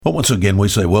Well, once again, we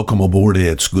say welcome aboard.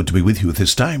 It's good to be with you at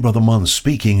this time. Brother Munn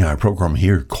speaking. Our program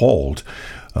here called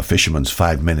A Fisherman's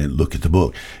 5-Minute Look at the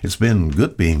Book. It's been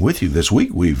good being with you this week.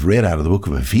 We've read out of the book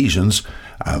of Ephesians.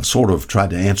 I've sort of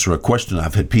tried to answer a question.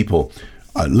 I've had people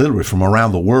literally from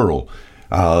around the world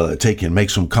make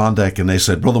some contact, and they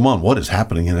said, Brother Munn, what is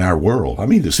happening in our world? I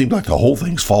mean, it seems like the whole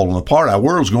thing's falling apart. Our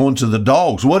world's going to the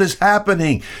dogs. What is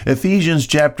happening? Ephesians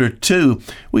chapter 2,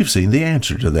 we've seen the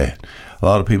answer to that. A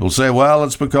lot of people say, well,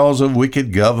 it's because of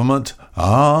wicked government.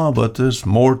 But there's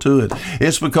more to it.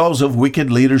 It's because of wicked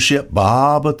leadership.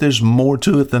 But there's more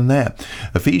to it than that.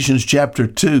 Ephesians chapter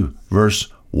 2, verse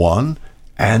 1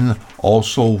 and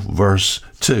also verse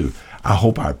 2. I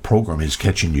hope our program is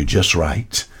catching you just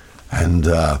right. And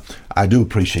I do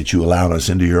appreciate you allowing us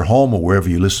into your home or wherever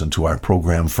you listen to our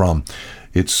program from.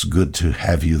 It's good to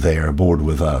have you there aboard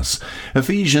with us.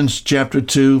 Ephesians chapter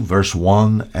 2, verse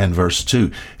 1 and verse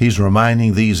 2. He's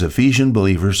reminding these Ephesian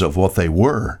believers of what they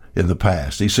were in the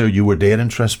past. He said, you were dead in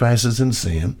trespasses and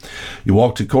sin. You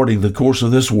walked according to the course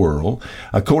of this world,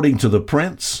 according to the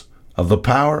prince of the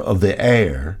power of the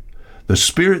air, the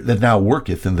spirit that now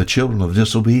worketh in the children of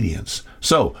disobedience.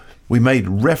 So we made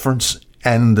reference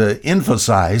and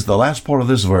emphasized the last part of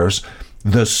this verse,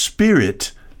 the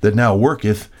spirit that now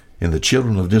worketh in the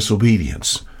children of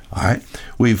disobedience. All right.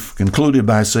 We've concluded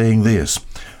by saying this.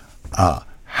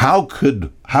 How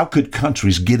could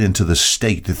countries get into the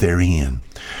state that they're in?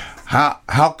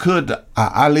 How could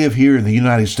I live here in the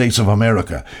United States of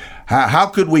America? How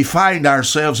could we find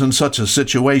ourselves in such a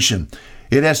situation?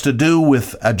 It has to do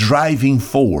with a driving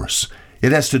force.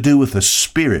 It has to do with the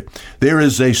spirit. There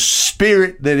is a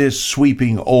spirit that is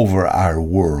sweeping over our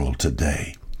world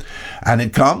today. And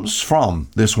it comes from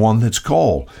this one that's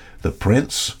called the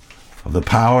prince of the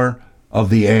power of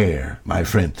the air, my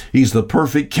friend. He's the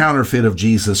perfect counterfeit of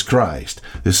Jesus Christ.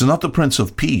 This is not the Prince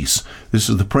of Peace. This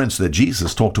is the prince that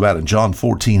Jesus talked about in John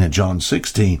 14 and John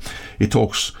 16. He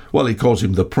calls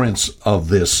him the prince of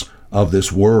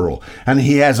this world. And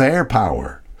he has air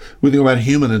power. We think about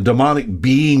human and demonic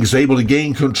beings able to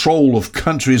gain control of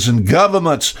countries and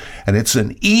governments. And it's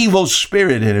an evil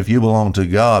spirit. And if you belong to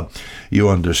God, you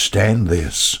understand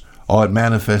this. It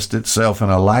manifests itself in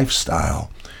a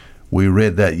lifestyle. We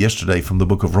read that yesterday from the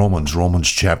book of Romans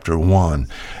chapter 1.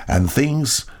 And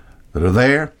things that are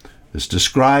there, it's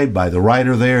described by the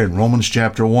writer there in Romans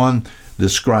chapter 1,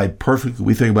 described perfectly.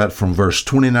 We think about it from verse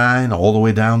 29 all the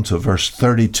way down to verse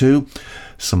 32.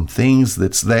 Some things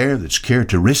that's there that's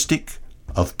characteristic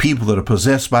of people that are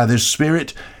possessed by this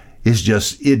spirit it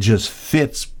just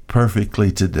fits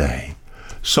perfectly today.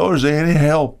 So is there any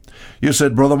help? You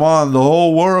said, Brother Mon, the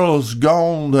whole world's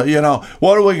gone.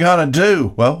 What are we going to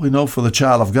do? Well, we know for the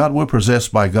child of God, we're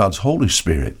possessed by God's Holy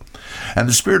Spirit. And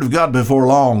the Spirit of God before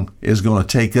long is going to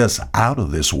take us out of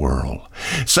this world.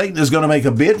 Satan is going to make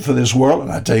a bid for this world.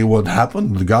 And I tell you what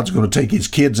happened. God's going to take his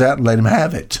kids out and let him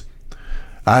have it.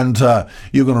 And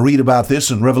you're going to read about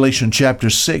this in Revelation chapter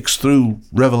 6 through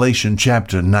Revelation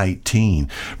chapter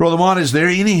 19. Brother Mon, is there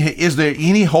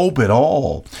any hope at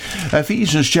all?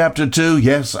 Ephesians chapter 2,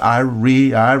 yes, I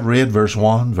read verse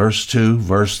 1, verse 2,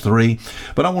 verse 3,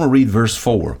 but I want to read verse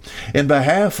 4. In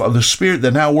behalf of the spirit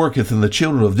that now worketh in the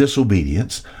children of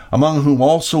disobedience, among whom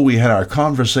also we had our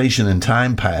conversation in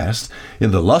time past,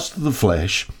 in the lust of the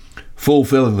flesh,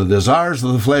 fulfilling the desires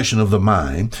of the flesh and of the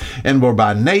mind, and were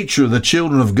by nature the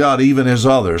children of God, even as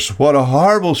others. What a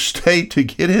horrible state to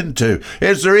get into.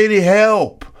 Is there any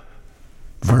help?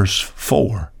 Verse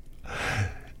 4.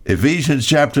 Ephesians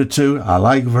chapter 2, I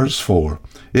like verse 4.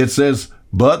 It says,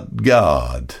 but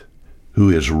God,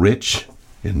 who is rich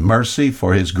in mercy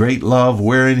for his great love,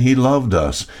 wherein he loved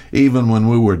us, even when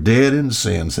we were dead in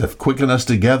sins, hath quickened us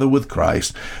together with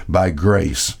Christ. By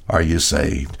grace are you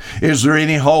saved. Is there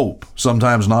any hope?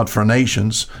 Sometimes not for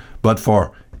nations, but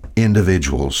for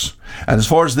individuals. And as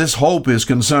far as this hope is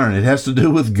concerned, it has to do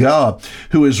with God,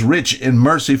 who is rich in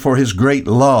mercy for his great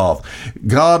love.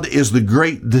 God is the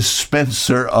great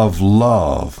dispenser of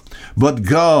love. But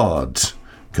God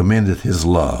commendeth his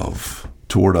love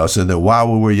toward us, and that while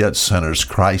we were yet sinners,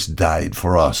 Christ died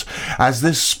for us. As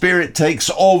this spirit takes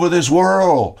over this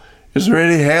world, is there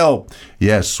any help?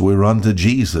 Yes, we run to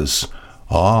Jesus.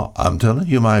 I'm telling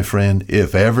you, my friend,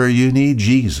 if ever you need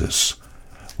Jesus,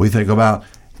 we think about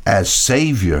as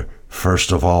Savior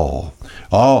first of all.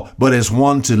 But as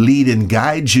one to lead and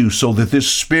guide you so that this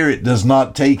spirit does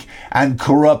not take and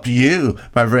corrupt you.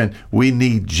 My friend, we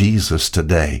need Jesus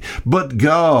today. But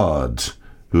God,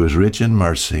 who is rich in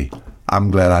mercy, I'm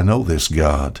glad I know this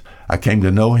God. I came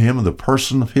to know him in the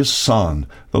person of his Son,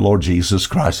 the Lord Jesus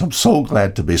Christ. I'm so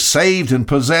glad to be saved and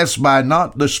possessed by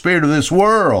not the spirit of this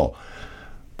world,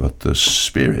 but the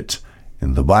Spirit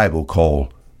in the Bible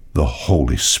called the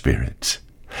Holy Spirit.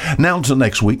 Now until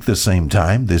next week, the same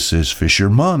time, this is Fisher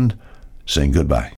Mund saying goodbye.